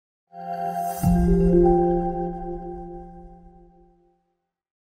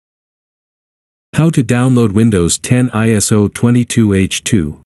How to download Windows 10 ISO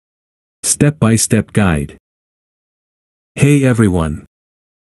 22H2. Step-by-step guide. Hey everyone!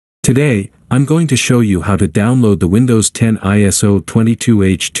 Today, I'm going to show you how to download the Windows 10 ISO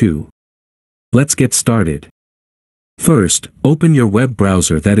 22H2. Let's get started. First, open your web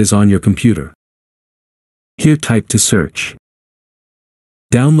browser that is on your computer. Here type to search.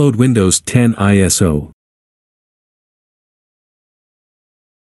 Download Windows 10 ISO.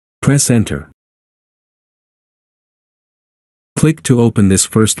 Press enter. Click to open this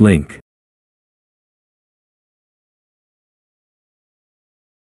first link.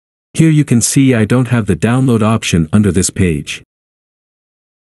 Here you can see I don't have the download option under this page.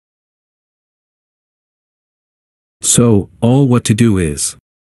 So, all what to do is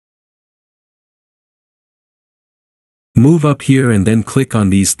move up here and then click on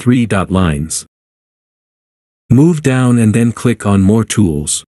these three dot lines. Move down and then click on More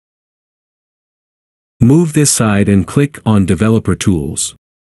Tools. Move this side and click on Developer Tools.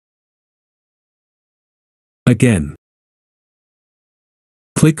 Again.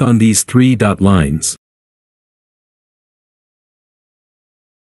 Click on these three dot lines.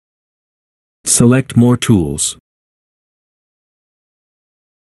 Select More Tools.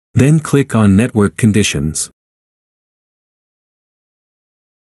 Then click on Network Conditions.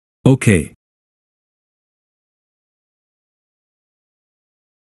 OK.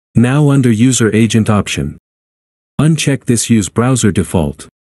 Now under User Agent option, uncheck this Use Browser Default.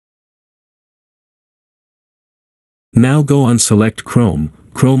 Now go on Select Chrome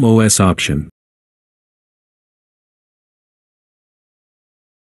OS option.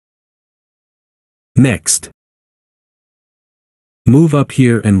 Next, move up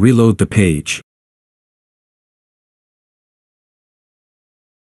here and reload the page.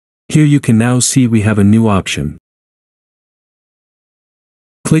 Here you can now see we have a new option.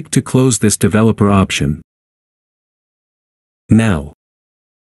 Click to close this developer option. Now,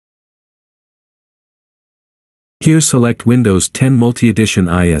 here select Windows 10 Multi-Edition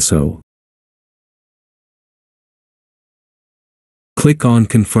ISO. Click on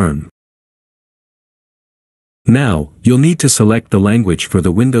Confirm. Now, you'll need to select the language for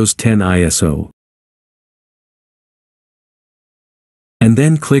the Windows 10 ISO. And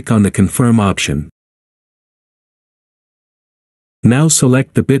then click on the Confirm option. Now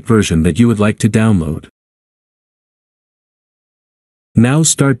select the bit version that you would like to download. Now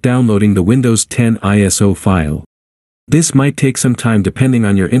start downloading the Windows 10 ISO file. This might take some time depending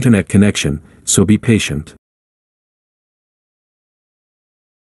on your internet connection, so be patient.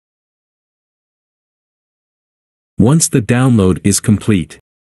 Once the download is complete,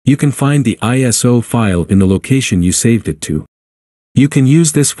 you can find the ISO file in the location you saved it to. You can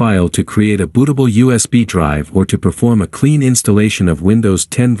use this file to create a bootable USB drive or to perform a clean installation of Windows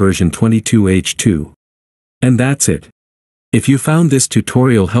 10 version 22H2. And that's it. If you found this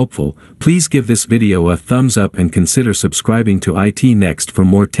tutorial helpful, please give this video a thumbs up and consider subscribing to IT Next for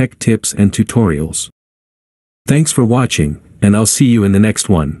more tech tips and tutorials. Thanks for watching, and I'll see you in the next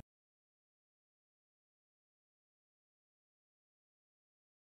one.